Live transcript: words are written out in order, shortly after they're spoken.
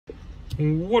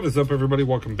What is up, everybody?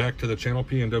 Welcome back to the channel.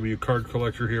 PNW Card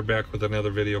Collector here, back with another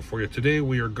video for you. Today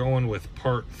we are going with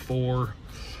part 4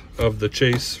 of the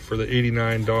chase for the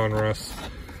 89 Donruss.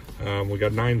 We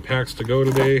got 9 packs to go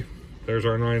today. There's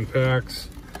our 9 packs.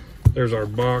 There's our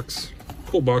box.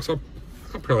 Cool box. I'll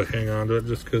probably hang on to it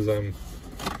just because I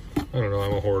don't know,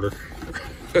 I'm a hoarder.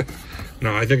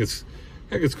 No, I think it's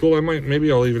cool. Maybe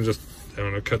I'll even just, I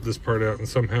don't know, cut this part out and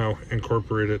somehow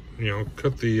incorporate it, you know,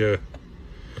 cut the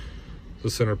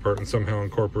center part and somehow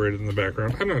incorporate it in the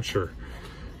background. I'm not sure.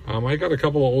 I got a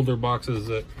couple of older boxes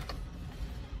that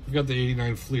I got the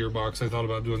 89 Fleer box I thought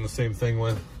about doing the same thing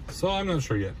with, so I'm not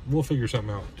sure yet. We'll figure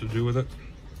something out to do with it.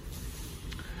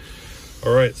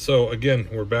 All right, so again,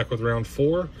 we're back with round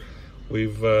 4.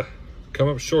 We've come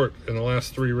up short in the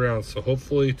last 3 rounds, so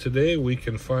hopefully today we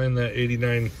can find that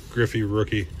 89 Griffey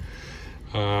rookie.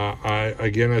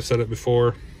 I've said it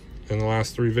before in the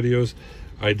last 3 videos,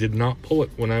 I did not pull it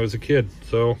when I was a kid,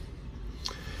 so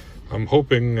I'm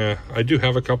hoping, I do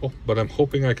have a couple, but I'm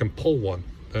hoping I can pull one.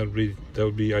 That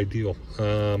would be ideal.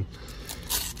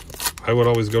 I would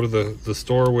always go to the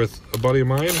store with a buddy of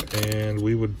mine, and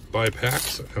we would buy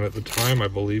packs, and at the time I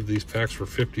believe these packs were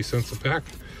 50 cents a pack,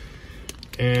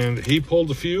 and he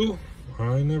pulled a few.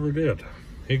 I never did.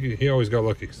 He always got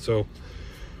lucky, so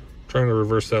trying to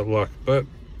reverse that luck. But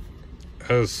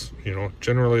as you know,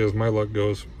 generally as my luck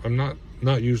goes, I'm not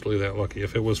usually that lucky.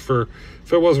 If it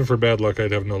wasn't for bad luck,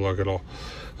 I'd have no luck at all.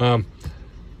 I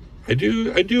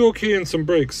do okay in some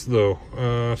breaks though,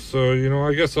 so you know,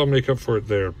 I guess I'll make up for it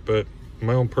there. But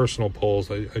my own personal pulls,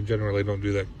 I generally don't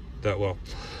do that well.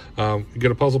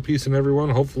 Get a puzzle piece in every one.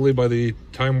 Hopefully by the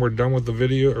time we're done with the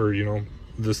video, or you know,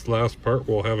 this last part,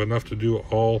 we'll have enough to do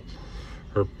all,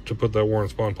 or to put that Warren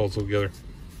Spawn puzzle together.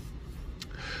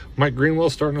 Mike Greenwell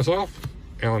starting us off.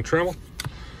 Alan Trammell,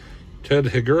 Ted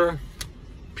Higura,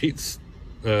 Pete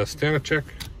Stanachek,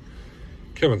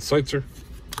 Kevin Seitzer,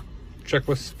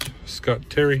 Checklist, Scott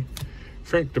Terry,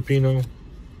 Frank DePino,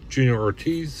 Junior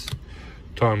Ortiz,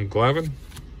 Tom Glavin,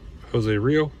 Jose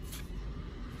Rio,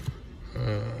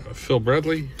 Phil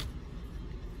Bradley,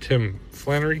 Tim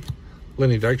Flannery,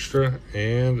 Lenny Dykstra,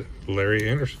 and Larry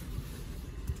Anderson.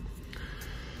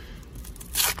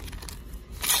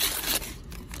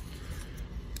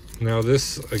 Now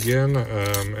this, again,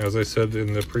 as I said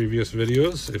in the previous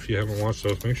videos, if you haven't watched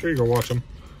those, make sure you go watch them.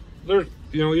 They're,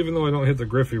 you know, even though I don't hit the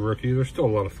Griffey rookie, they're still a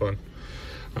lot of fun.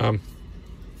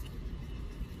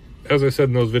 As I said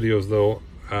in those videos, though,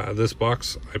 this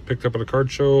box I picked up at a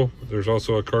card show. There's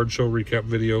also a card show recap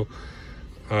video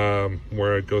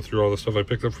where I go through all the stuff I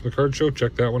picked up from the card show.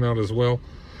 Check that one out as well.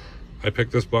 I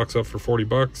picked this box up for 40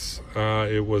 bucks.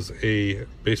 It was a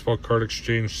baseball card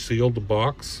exchange sealed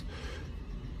box.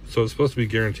 So it's supposed to be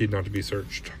guaranteed not to be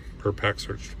searched, or pack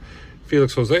searched.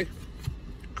 Felix Jose,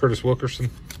 Curtis Wilkerson,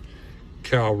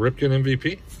 Cal Ripken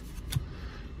MVP,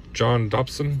 John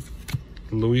Dobson,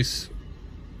 Luis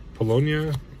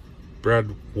Polonia,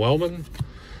 Brad Wellman,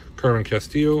 Carmen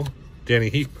Castillo, Danny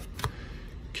Heap,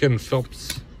 Ken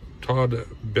Phelps, Todd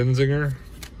Benzinger,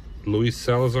 Luis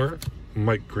Salazar,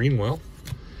 Mike Greenwell,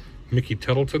 Mickey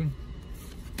Tettleton,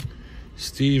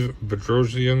 Steve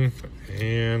Bedrosian,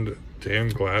 and Dan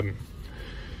Gladden.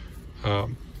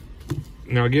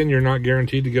 Now again, you're not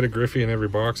guaranteed to get a Griffey in every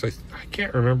box. I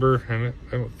can't remember, and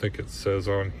I don't think it says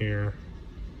on here.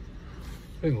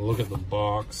 I didn't look at the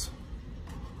box.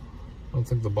 I don't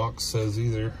think the box says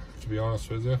either, to be honest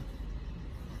with you.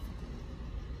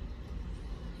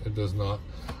 It does not.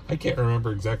 I can't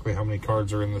remember exactly how many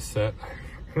cards are in the set.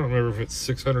 I don't remember if it's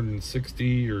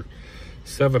 660 or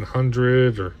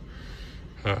 700 or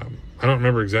I don't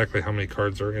remember exactly how many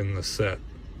cards are in the set,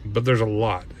 but there's a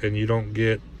lot, and you don't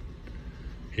get,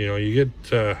 you know, you get,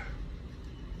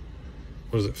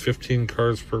 what is it, 15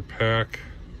 cards per pack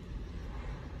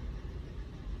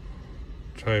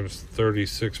times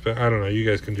 36 pack. I don't know, you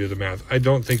guys can do the math. I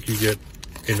don't think you get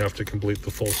enough to complete the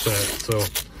full set, so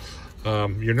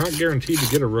you're not guaranteed to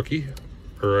get a rookie,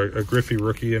 or a Griffey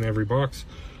rookie in every box.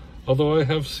 Although I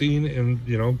have seen, in,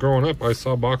 you know, growing up, I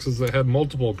saw boxes that had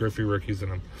multiple Griffey rookies in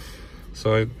them.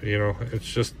 So, you know,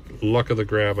 it's just luck of the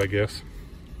grab, I guess.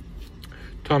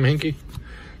 Tom Hinkie,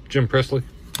 Jim Presley,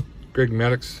 Greg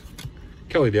Maddox,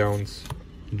 Kelly Downs,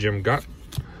 Jim Gott,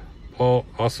 Paul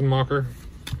Ossenmacher,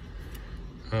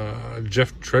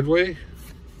 Jeff Treadway,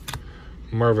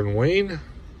 Marvin Wayne,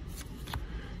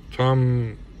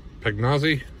 Tom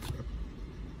Pagnazzi,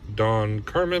 Don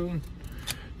Carmen,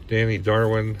 Danny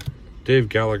Darwin, Dave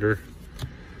Gallagher,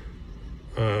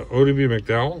 ODB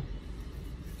McDowell,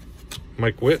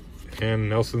 Mike Witt, and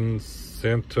Nelson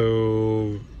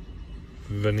Santovenia.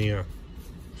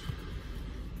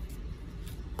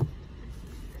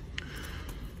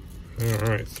 All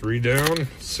right, 3 down,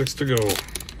 6 to go.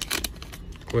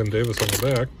 Glenn Davis on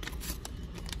the back.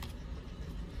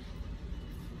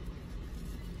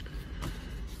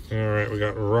 All right, we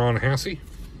got Ron Hassey,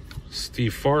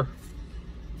 Steve Farr,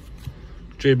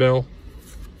 Jay Bell,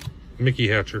 Mickey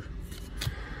Hatcher,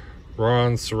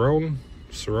 Ron Cerrone,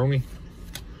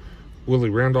 Willie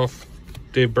Randolph,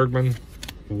 Dave Bergman,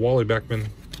 Wally Backman,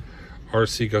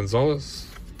 R.C. Gonzalez,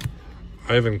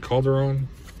 Ivan Calderon,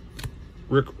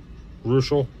 Rick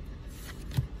Ruschel,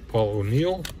 Paul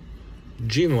O'Neill,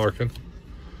 Gene Larkin,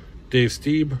 Dave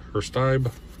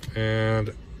Stieb,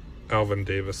 and Alvin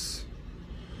Davis.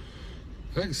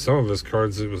 I think some of his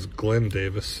cards, it was Glenn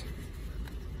Davis.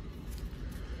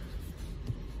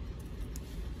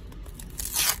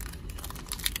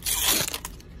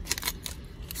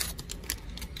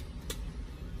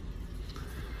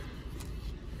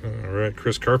 All right,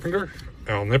 Chris Carpenter,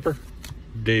 Al Nipper,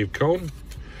 Dave Cohn,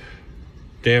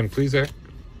 Dan Plesac,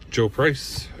 Joe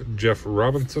Price, Jeff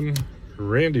Robinson,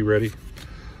 Randy Reddy,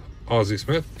 Ozzie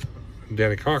Smith,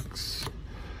 Danny Cox,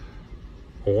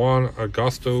 Juan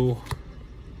Agosto,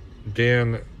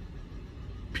 Dan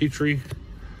Petrie,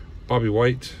 Bobby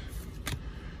White,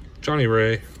 Johnny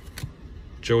Ray,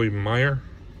 Joey Meyer,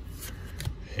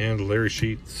 and Larry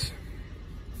Sheets.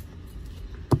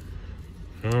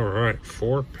 All right,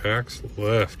 4 packs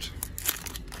left.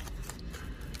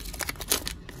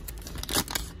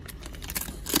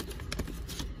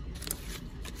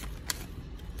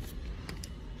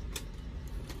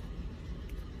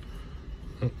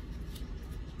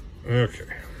 Okay,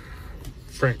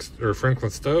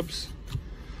 Franklin Stubbs,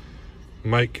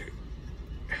 Mike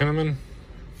Henneman,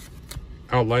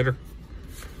 Al Leiter,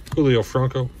 Julio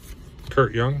Franco,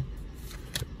 Kurt Young,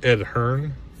 Ed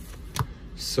Hearn,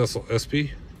 Cecil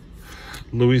Espy,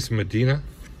 Luis Medina,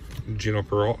 Gino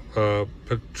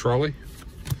Petrali,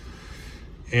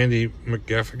 Andy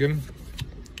McGaffigan,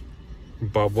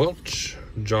 Bob Welch,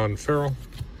 John Farrell,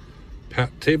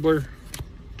 Pat Tabler,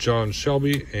 John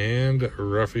Shelby, and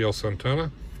Rafael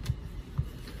Santana.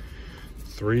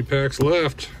 3 packs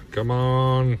left. Come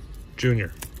on,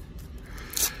 Junior.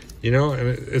 You know, and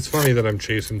it's funny that I'm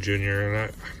chasing Junior,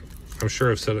 and I'm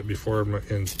sure I've said it before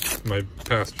in my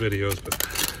past videos,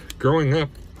 but growing up,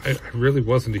 I really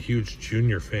wasn't a huge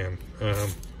Junior fan.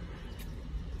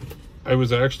 I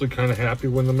was actually kind of happy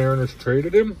when the Mariners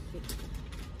traded him,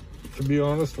 to be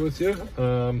honest with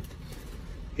you.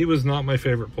 He was not my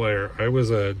favorite player. I was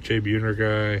a Jay Buhner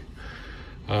guy,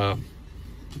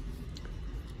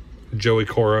 Joey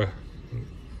Cora,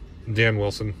 Dan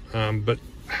Wilson, but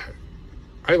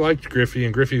I liked Griffey,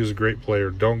 and Griffey was a great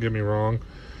player, don't get me wrong.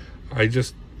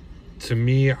 To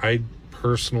me, I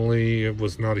personally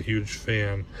was not a huge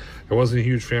fan. I wasn't a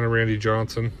huge fan of Randy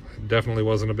Johnson. I definitely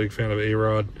wasn't a big fan of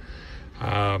A-Rod.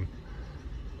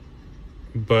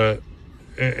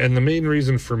 And the main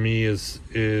reason for me is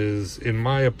in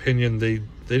my opinion, they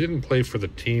didn't play for the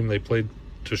team. They played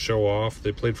to show off.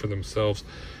 They played for themselves.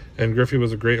 And Griffey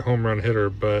was a great home run hitter,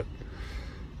 but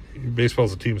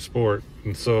baseball's a team sport.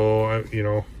 And so,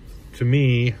 to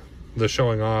me, the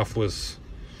showing off was,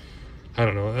 I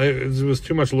don't know, it was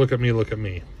too much look at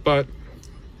me. But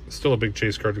still a big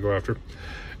chase card to go after.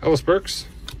 Ellis Burks,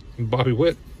 Bobby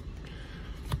Witt,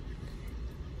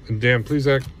 Dan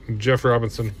Plesac, Jeff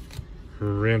Robinson,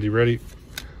 Randy Reddy,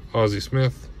 Ozzie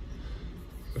Smith.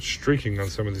 The streaking on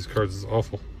some of these cards is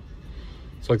awful.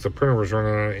 It's like the printer was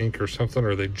running out of ink or something,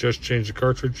 or they just changed the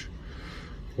cartridge.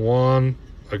 Juan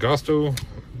Agosto,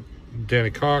 Danny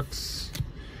Cox,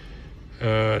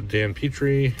 Dan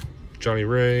Petrie, Johnny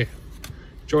Ray,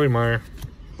 Joey Meyer,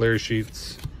 Larry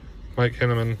Sheets, Mike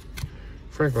Henneman,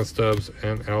 Franklin Stubbs,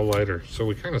 and Al Leiter. So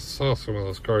we kind of saw some of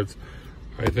those cards,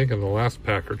 I think, in the last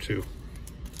pack or two.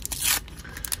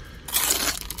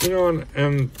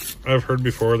 And I've heard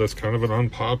before that's kind of an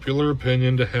unpopular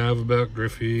opinion to have about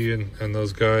Griffey and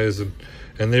those guys, and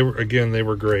they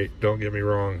were great, don't get me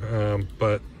wrong,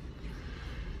 but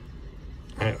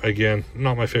again,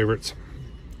 not my favorites.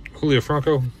 Julio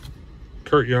Franco,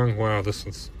 Kurt Young, wow, this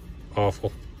one's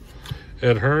awful.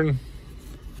 Ed Hearn,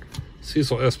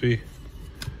 Cecil Espy,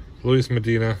 Luis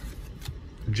Medina,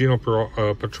 Gino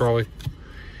Petrali,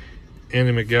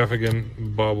 Andy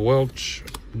McGaffigan, Bob Welch,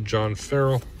 John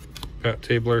Farrell, Pat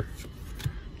Tabler,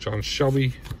 John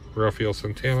Shelby, Rafael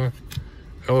Santana,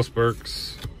 Ellis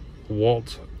Burks,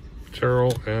 Walt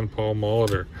Terrell, and Paul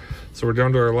Molitor. So we're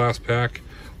down to our last pack.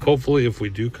 Hopefully, if we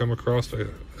do come across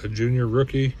a junior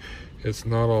rookie, it's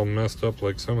not all messed up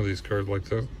like some of these cards like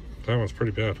that. That one's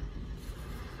pretty bad.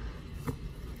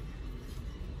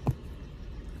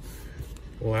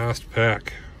 Last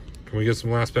pack. Can we get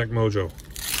some last pack mojo?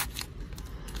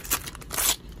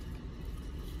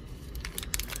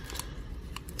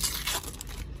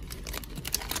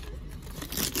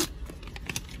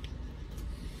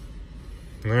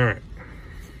 All right.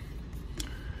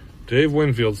 Dave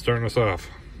Winfield starting us off.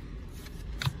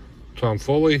 Tom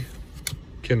Foley,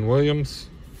 Ken Williams,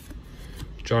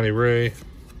 Johnny Ray,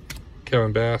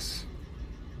 Kevin Bass,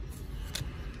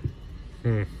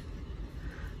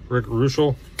 Rick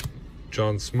Ruschel,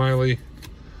 John Smiley,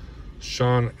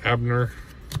 Sean Abner,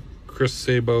 Chris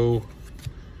Sabo,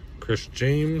 Chris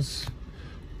James,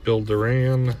 Bill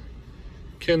Duran,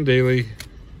 Ken Daly,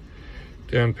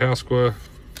 Dan Pasqua,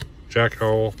 Jack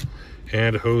Howell,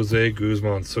 and Jose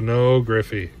Guzman. So no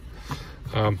Griffey.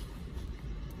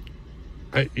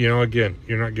 Again,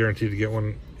 you're not guaranteed to get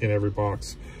one in every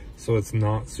box, so it's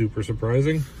not super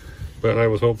surprising, but I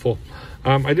was hopeful.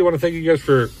 I do want to thank you guys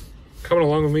for coming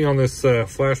along with me on this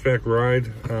flashback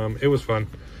ride. It was fun,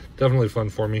 definitely fun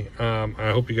for me.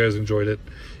 I hope you guys enjoyed it.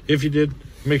 If you did,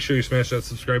 make sure you smash that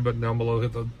subscribe button down below,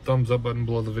 hit the thumbs up button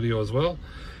below the video as well,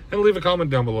 and leave a comment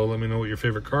down below. Let me know what your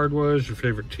favorite card was, your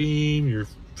favorite team, your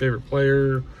favorite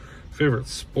player, favorite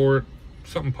sport,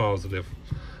 something positive.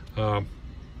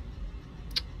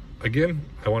 Again,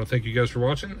 I want to thank you guys for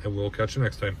watching, and we'll catch you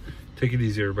next time. Take it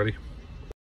easy, everybody.